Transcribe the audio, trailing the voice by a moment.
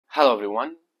Hello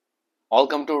everyone,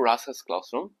 welcome to Rashel's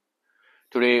classroom.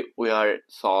 Today we are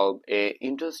solve a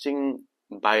interesting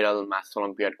viral maths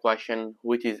Olympiad question,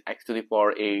 which is x to the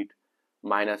power 8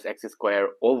 minus x square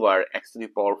over x to the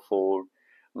power 4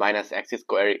 minus x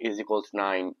square is equal to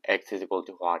 9. X is equal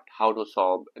to what? How to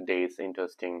solve this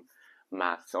interesting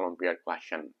maths Olympiad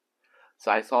question.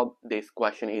 So I solved this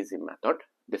question easy method.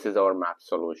 This is our math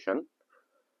solution.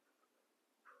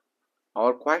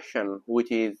 Our question,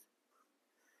 which is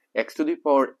x to the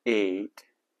power 8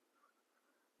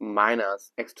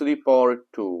 minus x to the power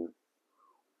 2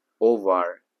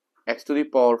 over x to the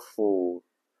power 4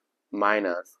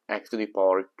 minus x to the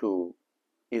power 2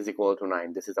 is equal to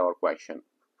 9. This is our question.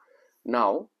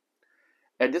 Now,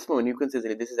 at this moment, you can say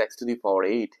that this is x to the power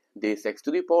 8. This x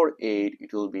to the power 8,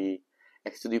 it will be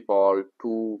x to the power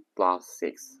 2 plus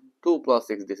 6. 2 plus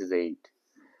 6, this is 8.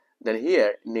 Then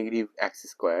here, negative x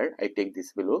square, I take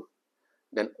this below.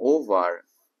 Then over,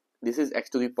 this is x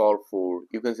to the power 4.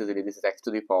 You can say that this is x to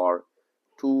the power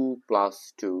 2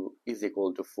 plus 2 is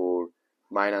equal to 4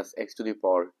 minus x to the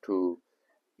power 2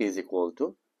 is equal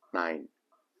to 9.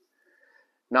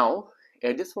 Now,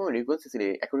 at this moment, you can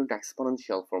see according to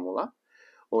exponential formula,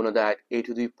 we know that a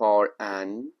to the power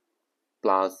n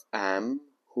plus m,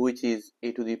 which is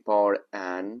a to the power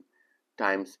n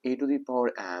times a to the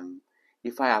power m.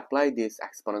 If I apply this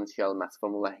exponential math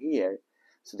formula here,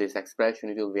 so this expression,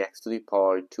 it will be x to the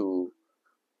power 2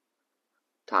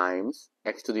 times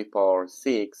x to the power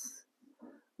 6,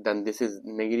 then this is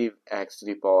negative x to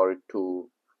the power 2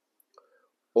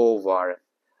 over,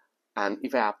 and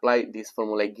if I apply this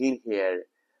formula again here,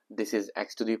 this is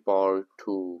x to the power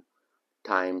 2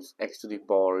 times x to the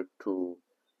power 2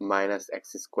 minus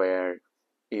x squared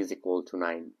is equal to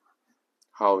 9.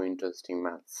 How interesting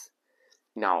maths.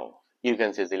 Now you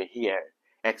can see here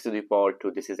x to the power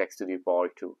 2, this is x to the power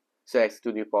 2, so x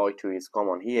to the power 2 is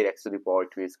common. Here x to the power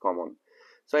 2 is common,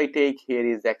 so I take here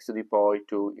is x to the power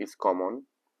 2 is common.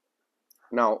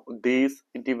 Now this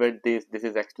divide this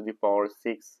is x to the power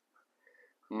 6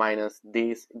 minus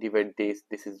this divide this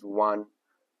is 1,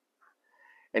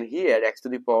 and here x to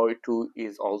the power 2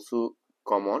 is also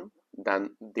common.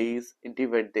 Then this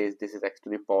divide this is x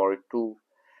to the power 2,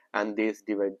 and this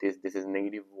divide this is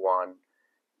negative 1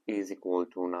 is equal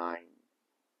to 9.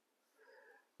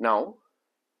 Now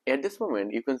at this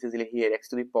moment, you can see here x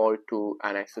to the power 2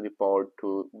 and x to the power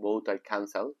 2 both are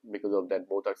cancelled, because of that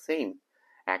both are same.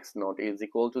 X naught is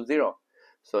equal to 0.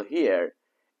 So here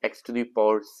x to the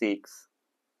power 6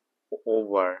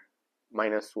 over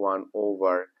minus 1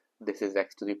 over this is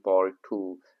x to the power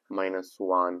 2 minus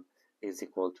 1 is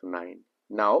equal to 9.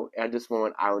 Now at this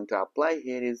moment, I want to apply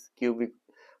here is cubic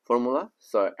formula.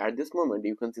 So at this moment,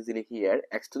 you can see here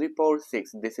x to the power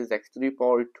 6, this is x to the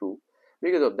power 2,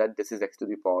 because of that this is x to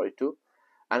the power 2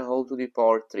 and whole to the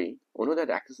power 3. We know that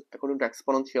according to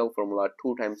exponential formula,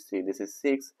 2 times 3, this is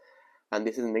 6, and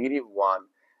this is negative 1,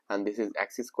 and this is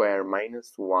x squared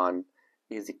minus 1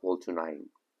 is equal to 9.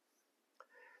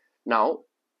 Now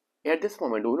at this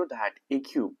moment, we know that a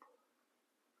cube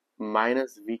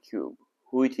minus b cube,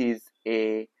 which is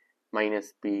a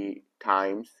minus b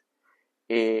times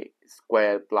a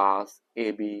square plus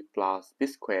ab plus b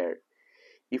squared.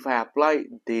 If I apply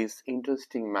this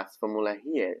interesting math formula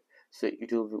here, so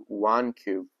it will be 1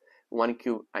 cube. 1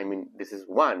 cube, I mean this is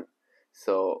 1,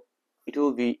 so it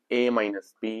will be a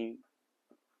minus b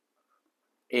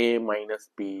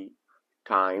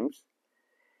times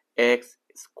x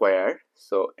squared.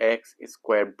 So x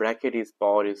squared bracket is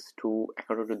power is 2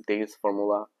 according to this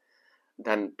formula,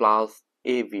 then plus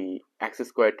ab x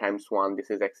squared times 1, this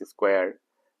is x squared,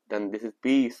 then this is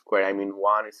b squared, I mean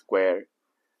 1 squared,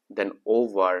 then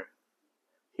over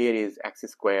here is x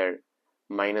squared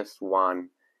minus 1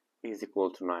 is equal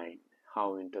to 9.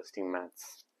 How interesting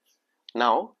maths.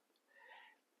 Now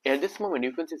at this moment,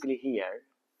 you can see here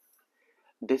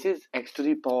this is x to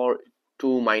the power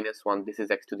 2 minus 1, this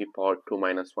is x to the power 2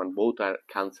 minus 1, both are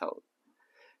cancelled.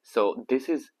 So this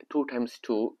is 2 times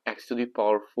 2, x to the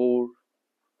power 4,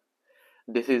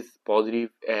 this is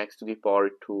positive x to the power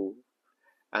 2,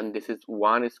 and this is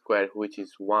 1 square, which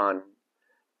is 1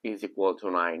 is equal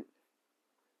to 9.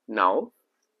 Now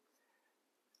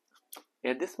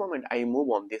at this moment, I move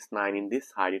on this 9 in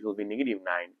this side, it will be negative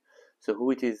 9, so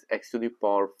which is x to the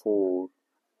power 4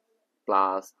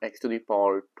 plus x to the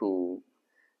power 2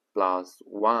 plus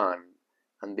 1,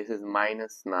 and this is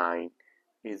minus 9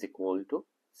 is equal to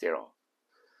 0.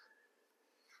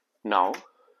 Now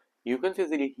you can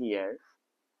see here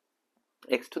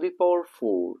x to the power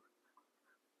 4,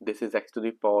 this is x to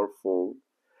the power 4,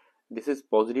 this is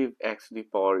positive x to the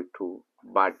power 2,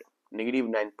 but negative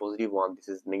 9 positive 1, this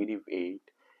is negative 8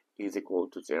 is equal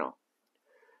to 0.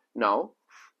 Now,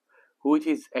 which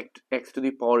is x to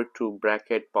the power 2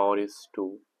 bracket power is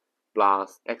 2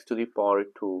 plus x to the power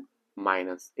 2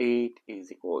 minus 8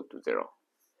 is equal to 0.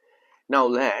 Now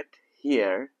let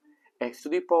here x to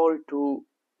the power 2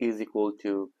 is equal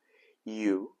to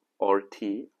u or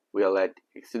t. We'll let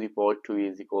x to the power 2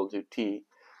 is equal to t.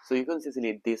 So you can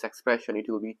see this expression, it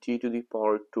will be t to the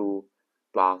power 2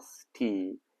 plus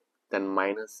t, then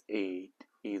minus 8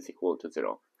 is equal to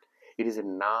 0. It is a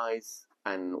nice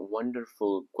and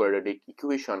wonderful quadratic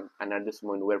equation, and at this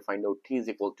moment we'll find out t is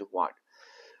equal to what.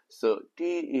 So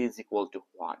t is equal to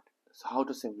what? So how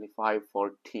to simplify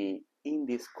for t in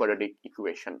this quadratic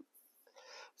equation?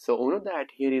 So we know that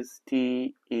here is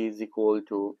t is equal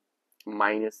to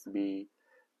minus b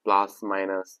plus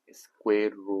minus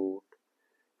square root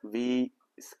v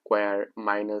square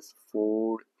minus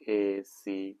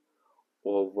 4ac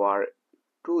over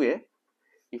 2a.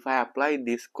 If I apply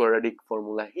this quadratic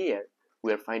formula here,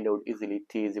 we'll find out easily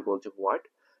t is equal to what.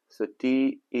 So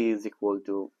t is equal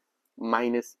to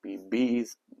minus b. B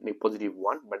is positive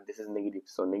 1, but this is negative.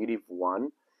 So negative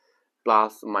 1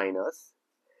 plus minus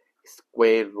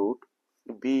square root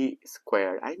b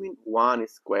squared, I mean 1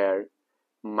 squared,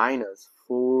 minus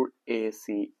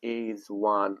 4ac. A is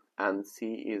 1 and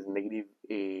c is negative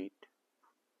 8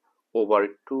 over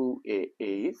 2a. A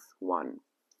is 1.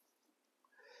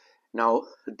 Now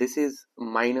this is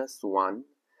minus 1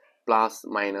 plus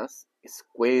minus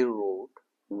square root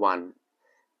 1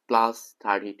 plus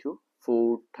 32.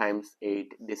 4 times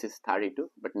 8, this is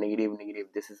 32, but negative negative,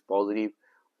 this is positive,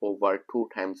 over 2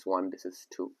 times 1, this is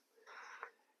 2.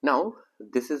 Now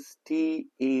this is t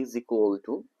is equal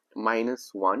to minus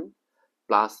 1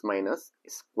 plus minus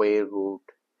square root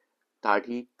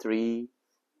 33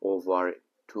 over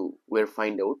 2. We'll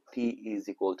find out t is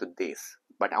equal to this,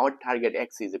 but our target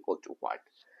x is equal to what?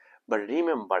 But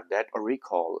remember that, or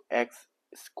recall, x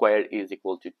squared is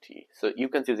equal to t. So you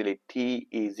can see easily t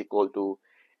is equal to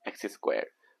x squared.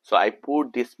 So I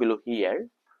put this below here.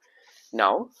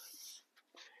 Now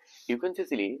you can see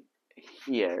easily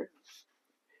here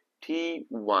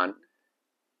t1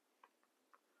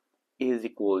 is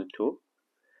equal to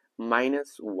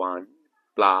minus 1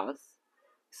 plus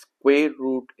square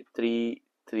root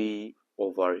 3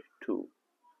 over 2,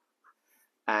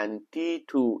 and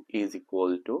t2 is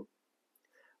equal to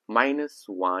minus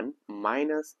 1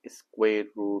 minus square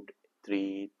root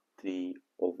 3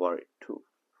 over 2.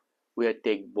 We'll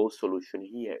take both solution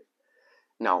here.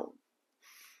 Now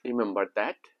remember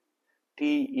that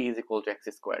t is equal to x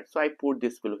squared, so I put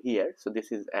this below here. So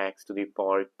this is x to the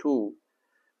power 2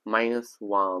 minus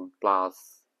 1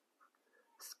 plus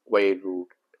square root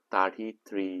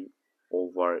 33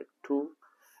 over 2,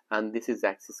 and this is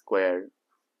x squared,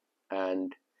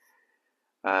 and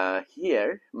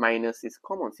here minus is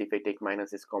common. So if I take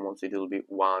minus is common, so it will be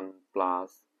 1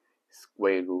 plus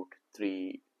square root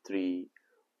 3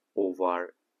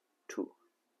 over 2.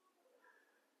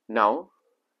 Now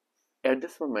at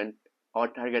this moment our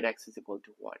target x is equal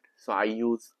to what? So I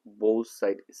use both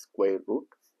side square root.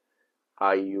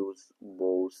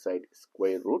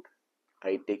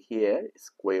 I take here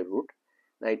square root,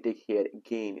 and I take here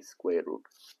again square root.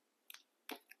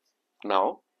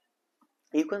 Now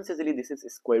you can see this is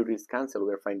square root is cancelled.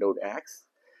 We'll find out x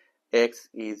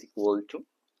is equal to,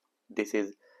 this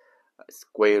is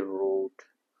square root,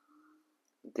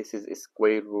 this is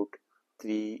square root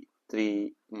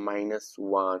 3 minus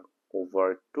 1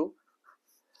 over 2,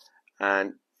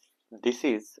 and this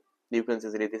is, you can see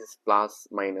this is plus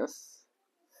minus,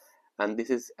 and this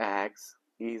is x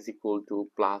is equal to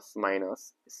plus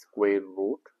minus square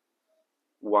root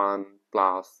 1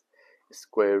 plus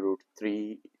square root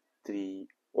 3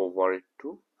 over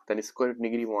 2, then square root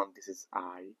negative 1, this is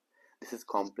I, this is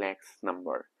complex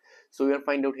number. So we will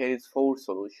find out here is 4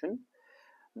 solution.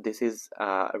 This is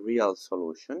a real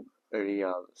solution,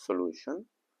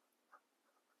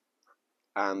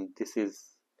 and this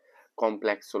is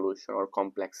complex solution or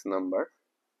complex number,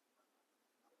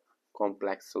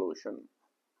 complex solution.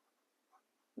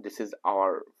 This is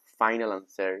our final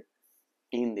answer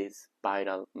in this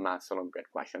viral math Olympiad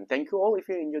question. Thank you all. If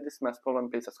you enjoyed this math problem,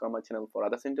 please subscribe my channel for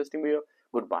others interesting video.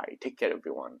 Goodbye. Take care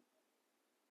everyone.